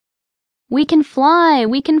"We can fly,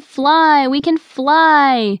 we can fly, we can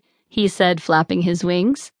fly," he said, flapping his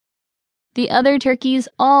wings. The other turkeys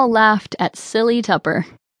all laughed at silly Tupper.